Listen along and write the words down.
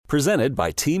Presented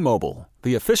by T-Mobile,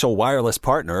 the official wireless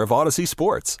partner of Odyssey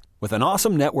Sports. With an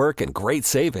awesome network and great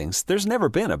savings, there's never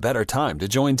been a better time to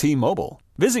join T-Mobile.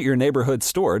 Visit your neighborhood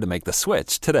store to make the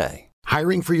switch today.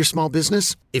 Hiring for your small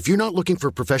business? If you're not looking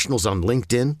for professionals on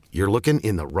LinkedIn, you're looking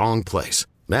in the wrong place.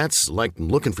 That's like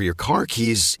looking for your car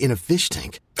keys in a fish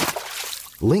tank.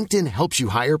 LinkedIn helps you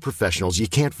hire professionals you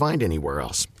can't find anywhere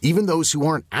else, even those who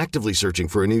aren't actively searching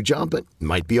for a new job but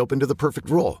might be open to the perfect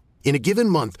role. In a given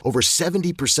month, over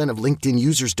 70% of LinkedIn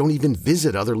users don't even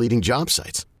visit other leading job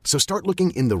sites. So start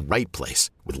looking in the right place.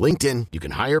 With LinkedIn, you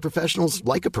can hire professionals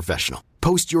like a professional.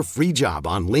 Post your free job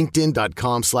on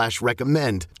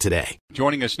linkedin.com/recommend today.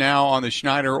 Joining us now on the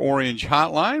Schneider Orange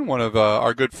Hotline, one of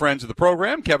our good friends of the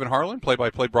program, Kevin Harlan,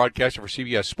 play-by-play broadcaster for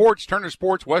CBS Sports, Turner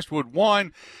Sports, Westwood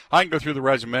One. I can go through the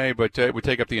resume, but it would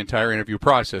take up the entire interview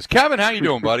process. Kevin, how you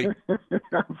doing, buddy?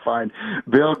 I'm fine.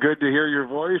 Bill, good to hear your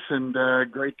voice, and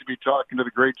great to be talking to the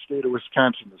great state of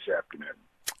Wisconsin this afternoon.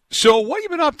 So what have you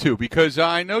been up to? Because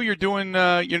I know you're doing,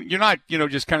 you're not,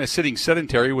 just kind of sitting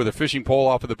sedentary with a fishing pole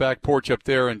off of the back porch up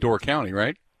there in Door County,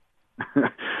 right?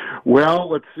 Well,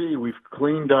 let's see. We've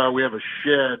cleaned, we have a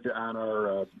shed on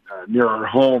our, near our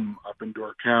home up in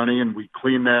Door County, and we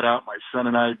cleaned that out. My son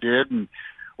and I did, and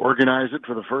organized it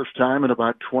for the first time in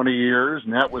about 20 years,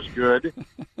 and that was good.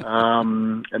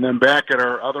 And then back at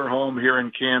our other home here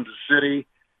in Kansas City,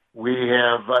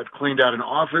 I've cleaned out an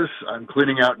office. I'm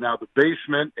cleaning out now the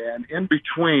basement, and in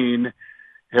between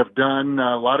have done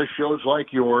a lot of shows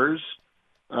like yours.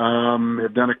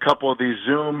 Have done a couple of these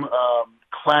Zoom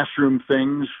classroom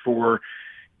things for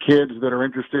kids that are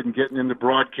interested in getting into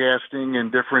broadcasting,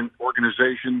 and different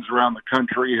organizations around the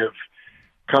country have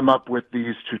come up with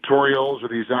these tutorials or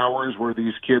these hours where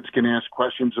these kids can ask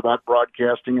questions about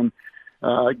broadcasting and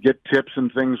get tips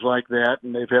and things like that.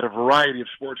 And they've had a variety of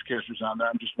sportscasters on there.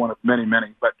 I'm just one of many,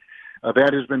 many. But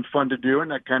that has been fun to do,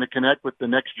 and that kind of connect with the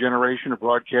next generation of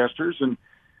broadcasters. And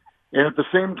at the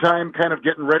same time, kind of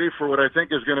getting ready for what I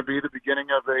think is going to be the beginning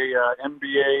of a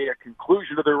NBA, a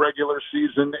conclusion of the regular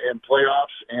season and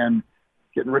playoffs, and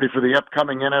getting ready for the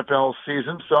upcoming NFL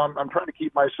season. So I'm trying to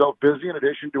keep myself busy in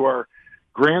addition to our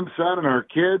grandson and our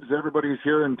kids. Everybody's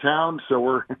here in town, so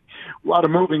we're a lot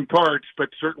of moving parts, but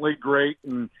certainly great.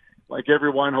 And like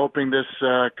everyone, hoping this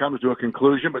comes to a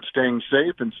conclusion, but staying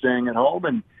safe and staying at home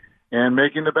and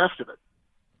making the best of it.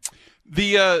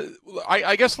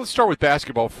 I guess let's start with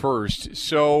basketball first.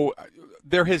 So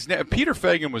Peter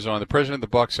Feigin was on, the president of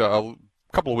the Bucks, a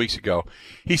couple of weeks ago.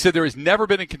 He said there has never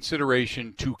been a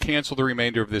consideration to cancel the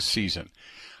remainder of this season.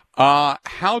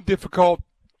 How difficult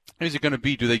is it going to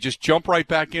be? Do they just jump right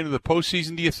back into the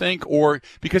postseason, do you think? Or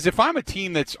because if I'm a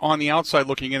team that's on the outside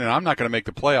looking in and I'm not going to make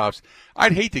the playoffs,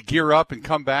 I'd hate to gear up and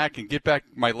come back and get back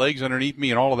my legs underneath me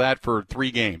and all of that for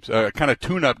 3 games, kind of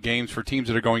tune-up games for teams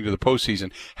that are going to the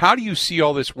postseason. How do you see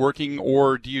all this working,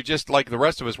 or do you just, like the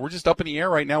rest of us, we're just up in the air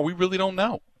right now, we really don't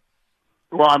know?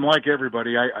 Well, I'm like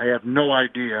everybody. I have no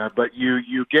idea, but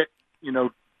you get,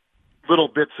 little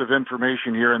bits of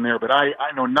information here and there, but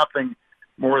I know nothing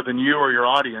more than you or your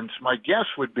audience. My guess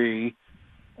would be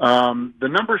the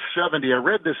number 70. I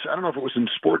read this, I don't know if it was in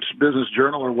Sports Business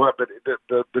Journal or what, but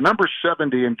the number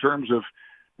 70 in terms of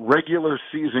regular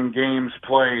season games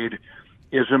played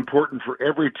is important for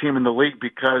every team in the league,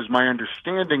 because my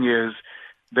understanding is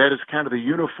that is kind of the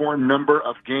uniform number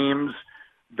of games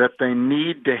that they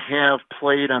need to have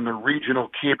played on the regional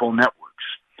cable networks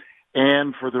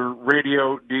and for the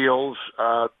radio deals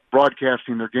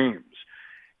broadcasting their games.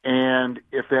 And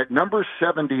if that number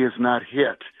 70 is not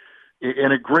hit,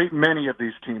 in a great many of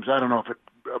these teams, I don't know if it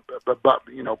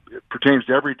pertains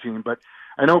to every team, but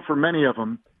I know for many of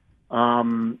them,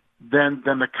 then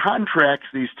the contracts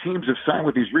these teams have signed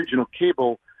with these regional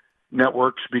cable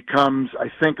networks becomes,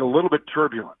 I think, a little bit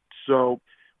turbulent. So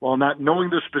while not knowing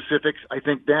the specifics, I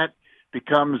think that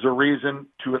becomes a reason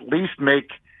to at least make,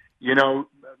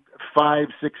 5,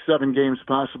 6, 7 games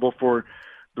possible for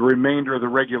the remainder of the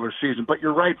regular season. But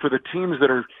you're right, for the teams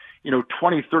that are,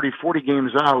 20, 30, 40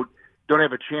 games out, don't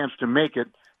have a chance to make it,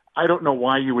 I don't know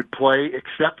why you would play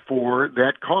except for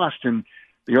that cost. And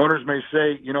the owners may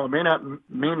say, it may not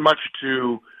mean much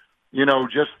to,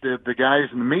 just the guys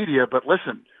in the media, but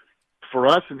listen, for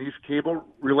us in these cable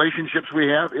relationships we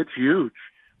have, it's huge.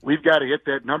 We've got to hit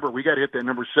that number. We got to hit that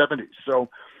number 70. So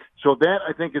that,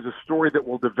 I think, is a story that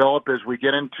will develop as we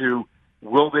get into,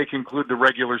 will they conclude the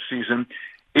regular season?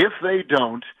 If they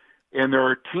don't, and there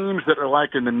are teams that are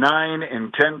like in the 9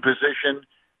 and 10 position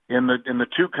in the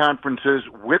 2 conferences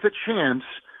with a chance,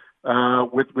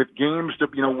 with games to,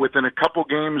 within a couple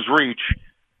games reach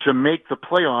to make the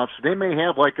playoffs, they may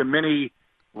have like a mini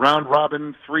round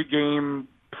robin 3-game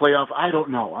playoff. I don't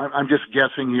know. I'm just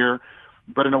guessing here,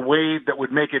 but in a way that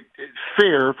would make it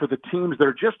fair for the teams that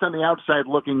are just on the outside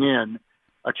looking in,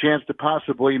 a chance to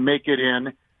possibly make it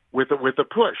in with a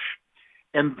push.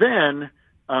 And then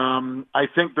I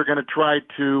think they're going to try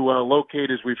to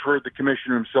locate, as we've heard the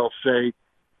commissioner himself say,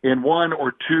 in one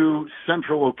or two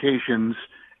central locations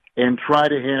and try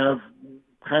to have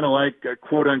kind of like a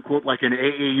quote-unquote like an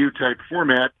AAU-type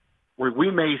format where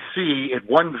we may see at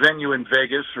one venue in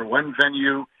Vegas or one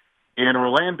venue in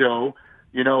Orlando,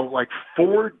 like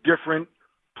 4 different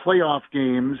playoff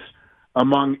games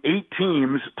among 8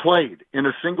 teams played in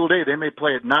a single day. They may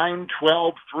play at 9,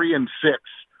 12, 3, and 6.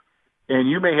 And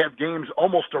you may have games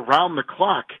almost around the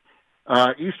clock,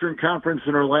 Eastern Conference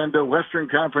in Orlando, Western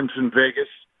Conference in Vegas,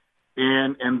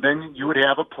 and then you would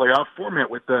have a playoff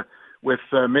format with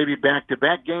maybe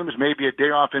back-to-back games, maybe a day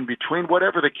off in between,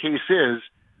 whatever the case is.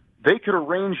 They could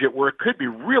arrange it where it could be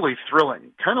really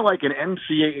thrilling, kind of like an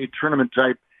NCAA tournament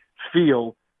type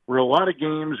feel, where a lot of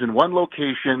games in one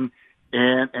location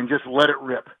and just let it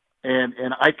rip. And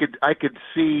I could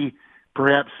see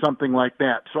perhaps something like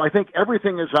that. So I think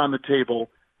everything is on the table,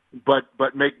 but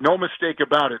make no mistake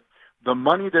about it, the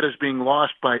money that is being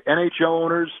lost by NHL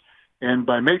owners and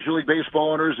by Major League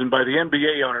Baseball owners and by the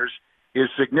NBA owners is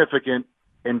significant,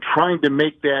 and trying to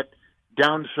make that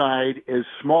downside as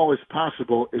small as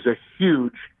possible is a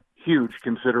huge, huge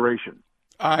consideration.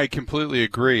 I completely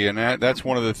agree, and that's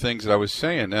one of the things that I was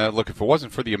saying. Look, if it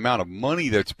wasn't for the amount of money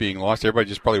that's being lost, everybody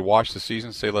just probably watch the season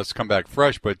and say, let's come back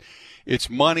fresh, but it's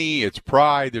money, it's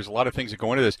pride, there's a lot of things that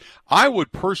go into this. I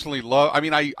would personally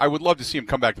I would love to see him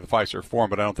come back to the Fiserv Forum,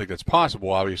 but I don't think that's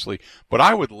possible, obviously. But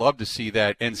I would love to see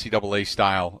that NCAA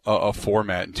style of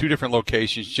format in 2 different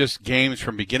locations, just games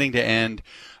from beginning to end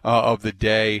of the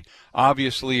day.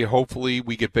 Obviously, hopefully,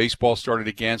 we get baseball started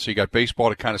again, so you got baseball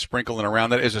to kind of sprinkle in around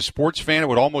that. As a sports fan, it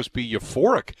would almost be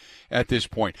euphoric at this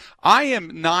point. I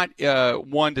am not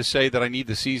one to say that I need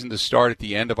the season to start at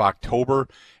the end of October,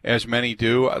 as many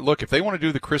do. Look, if they want to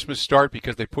do the Christmas start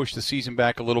because they push the season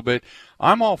back a little bit,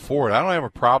 I'm all for it. I don't have a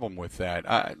problem with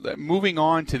that. Moving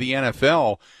on to the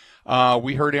NFL,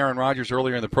 we heard Aaron Rodgers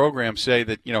earlier in the program say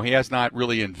that, he has not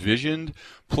really envisioned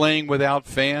playing without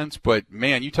fans. But,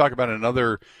 man, you talk about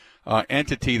another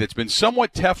entity that's been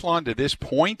somewhat Teflon to this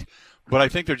point, but I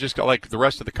think they're just like the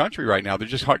rest of the country right now. They're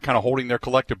just kind of holding their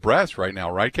collective breaths right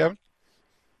now, right, Kevin?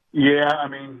 Yeah,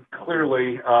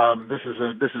 clearly this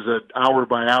is a hour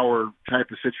by hour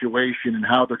type of situation and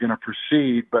how they're going to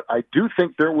proceed. But I do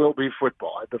think there will be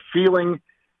football. The feeling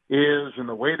is, and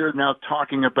the way they're now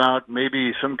talking about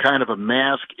maybe some kind of a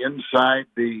mask inside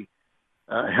the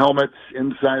helmets,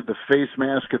 inside the face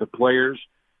mask of the players,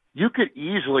 you could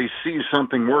easily see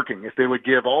something working if they would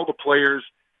give all the players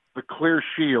the clear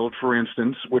shield, for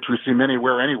instance, which we see many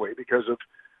wear anyway because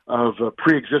of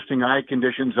pre-existing eye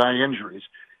conditions, eye injuries.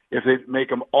 If they make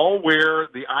them all wear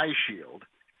the eye shield,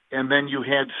 and then you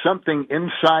had something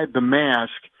inside the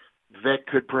mask that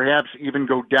could perhaps even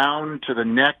go down to the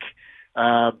neck,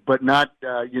 but not,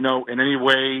 in any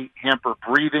way hamper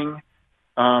breathing,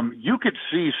 you could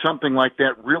see something like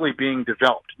that really being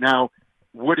developed. Now,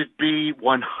 would it be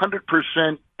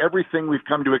 100% everything we've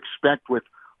come to expect with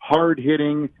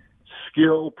hard-hitting,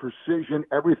 skill, precision,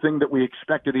 everything that we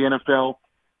expect of the NFL?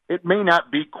 It may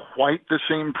not be quite the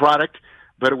same product,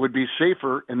 but it would be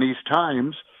safer in these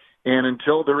times. And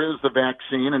until there is the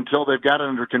vaccine, until they've got it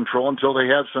under control, until they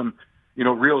have some,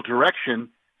 real direction,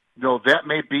 that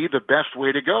may be the best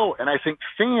way to go. And I think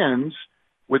fans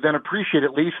would then appreciate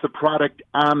at least the product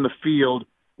on the field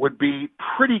would be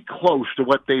pretty close to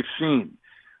what they've seen.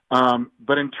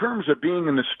 But in terms of being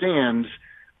in the stands,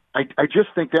 I just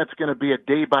think that's going to be a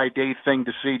day-by-day thing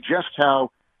to see just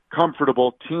how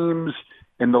comfortable teams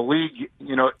in the league,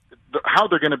 how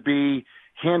they're going to be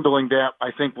handling that,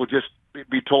 I think will just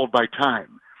be told by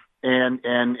time and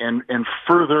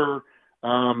further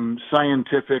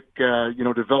scientific,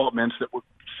 developments that we're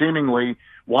seemingly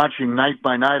watching night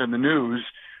by night in the news,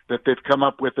 that they've come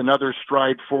up with another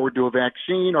stride forward to a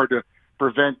vaccine or to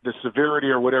prevent the severity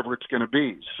or whatever it's going to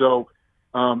be. So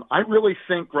I really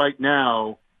think right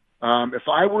now, if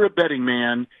I were a betting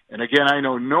man, and again, I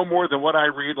know no more than what I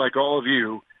read like all of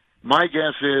you, my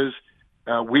guess is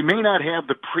we may not have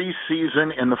the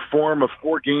preseason in the form of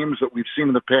 4 games that we've seen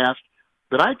in the past,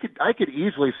 but I could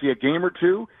easily see a game or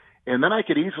 2, and then I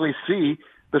could easily see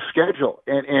the schedule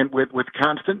and with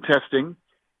constant testing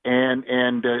and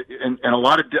a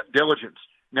lot of diligence.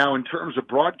 Now, in terms of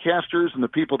broadcasters and the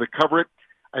people that cover it,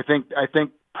 I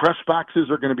think press boxes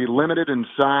are going to be limited in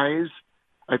size.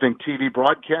 I think TV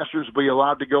broadcasters will be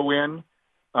allowed to go in.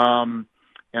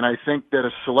 And I think that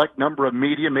a select number of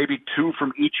media, maybe 2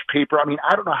 from each paper, I mean,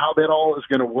 I don't know how that all is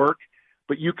going to work,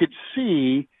 but you could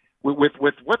see with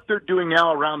what they're doing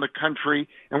now around the country,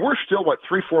 and we're still,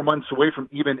 3-4 months away from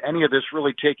even any of this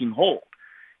really taking hold.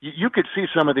 You could see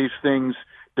some of these things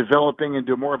developing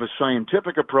into more of a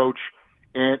scientific approach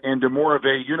and to more of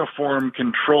a uniform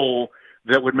control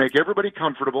that would make everybody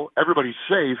comfortable, everybody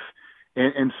safe,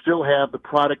 and still have the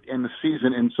product and the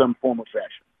season in some form or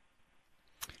fashion.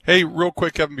 Hey, real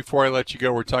quick, Kevin, before I let you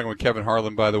go, we're talking with Kevin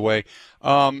Harlan, by the way.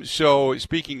 So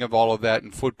speaking of all of that in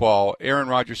football, Aaron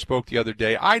Rodgers spoke the other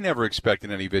day. I never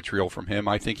expected any vitriol from him.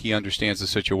 I think he understands the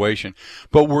situation.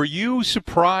 But were you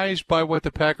surprised by what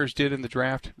the Packers did in the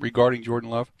draft regarding Jordan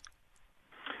Love?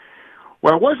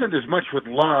 Well, it wasn't as much with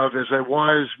Love as I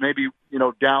was maybe,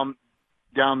 down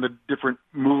the different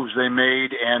moves they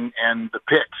made and the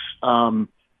picks.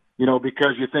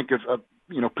 Because you think of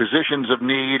positions of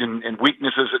need and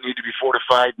weaknesses that need to be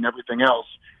fortified and everything else.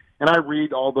 And I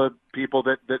read all the people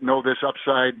that know this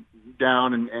upside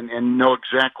down and know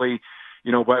exactly,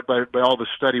 by all the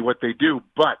study what they do.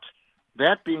 But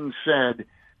that being said,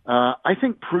 I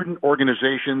think prudent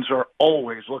organizations are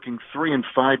always looking 3 and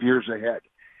 5 years ahead.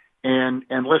 And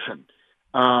listen,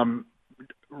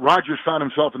 Rodgers found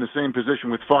himself in the same position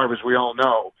with Favre, as we all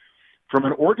know. From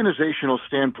an organizational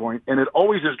standpoint, and it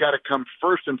always has got to come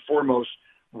first and foremost,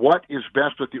 what is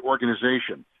best with the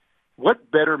organization?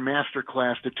 What better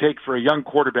masterclass to take for a young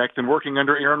quarterback than working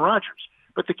under Aaron Rodgers?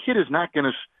 But the kid is not going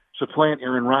to supplant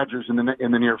Aaron Rodgers in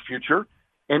the near future.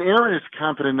 And Aaron is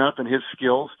confident enough in his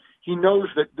skills. He knows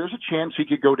that there's a chance he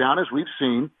could go down, as we've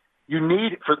seen. You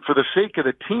need, for the sake of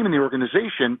the team and the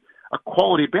organization, a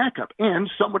quality backup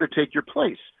and someone to take your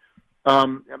place.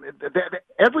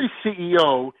 Every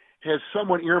CEO has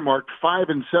someone earmarked 5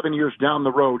 and 7 years down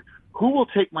the road. Who will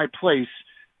take my place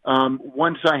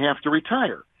once I have to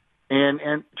retire?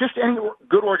 And just any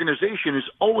good organization is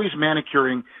always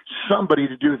manicuring somebody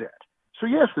to do that. So,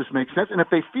 yes, this makes sense. And if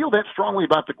they feel that strongly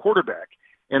about the quarterback,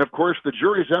 and, of course, the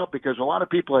jury's out because a lot of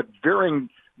people had varying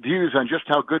views on just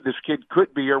how good this kid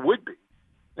could be or would be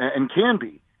and can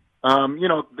be,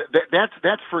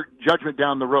 that's for judgment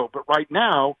down the road. But right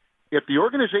now, if the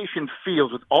organization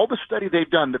feels with all the study they've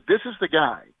done that this is the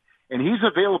guy and he's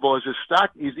available as a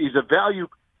stock, he's a value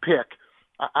pick,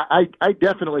 I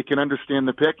definitely can understand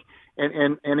the pick.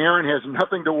 And Aaron has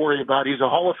nothing to worry about. He's a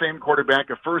Hall of Fame quarterback,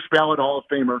 a first ballot Hall of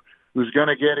Famer who's going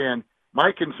to get in.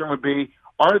 My concern would be,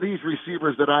 are these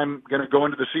receivers that I'm going to go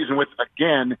into the season with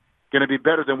again going to be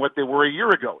better than what they were a year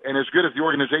ago and as good as the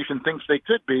organization thinks they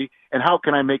could be, and how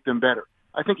can I make them better?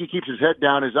 I think he keeps his head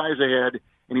down, his eyes ahead,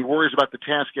 and he worries about the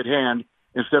task at hand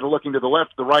instead of looking to the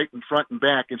left, the right, and front and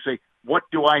back and say, what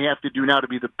do I have to do now to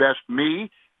be the best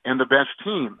me and the best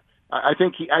team? I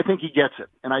think he gets it,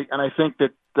 and I think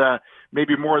that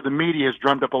maybe more of the media has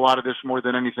drummed up a lot of this more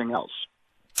than anything else.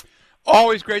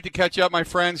 Always great to catch up, my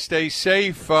friend. Stay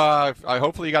safe.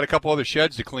 Hopefully you got a couple other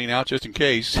sheds to clean out just in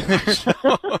case.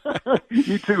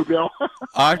 You too, Bill.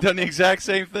 I've done the exact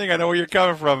same thing. I know where you're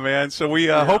coming from, man. So we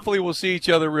hopefully we'll see each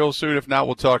other real soon. If not,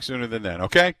 we'll talk sooner than then,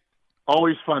 okay?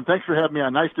 Always fun. Thanks for having me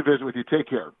on. Nice to visit with you. Take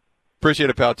care.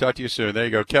 Appreciate it, pal. Talk to you soon. There you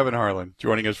go. Kevin Harlan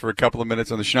joining us for a couple of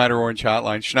minutes on the Schneider Orange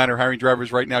Hotline. Schneider hiring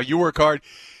drivers right now. You work hard.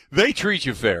 They treat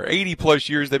you fair. 80-plus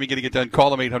years they've been getting it done. Call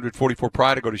them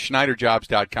 844-PRIDE or go to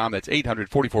SchneiderJobs.com. That's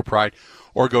 844-PRIDE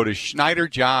or go to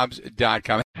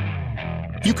SchneiderJobs.com.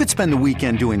 You could spend the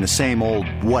weekend doing the same old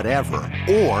whatever,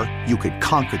 or you could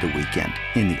conquer the weekend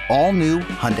in the all-new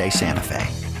Hyundai Santa Fe.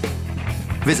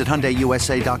 Visit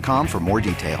HyundaiUSA.com for more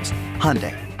details.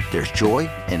 Hyundai, there's joy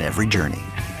in every journey.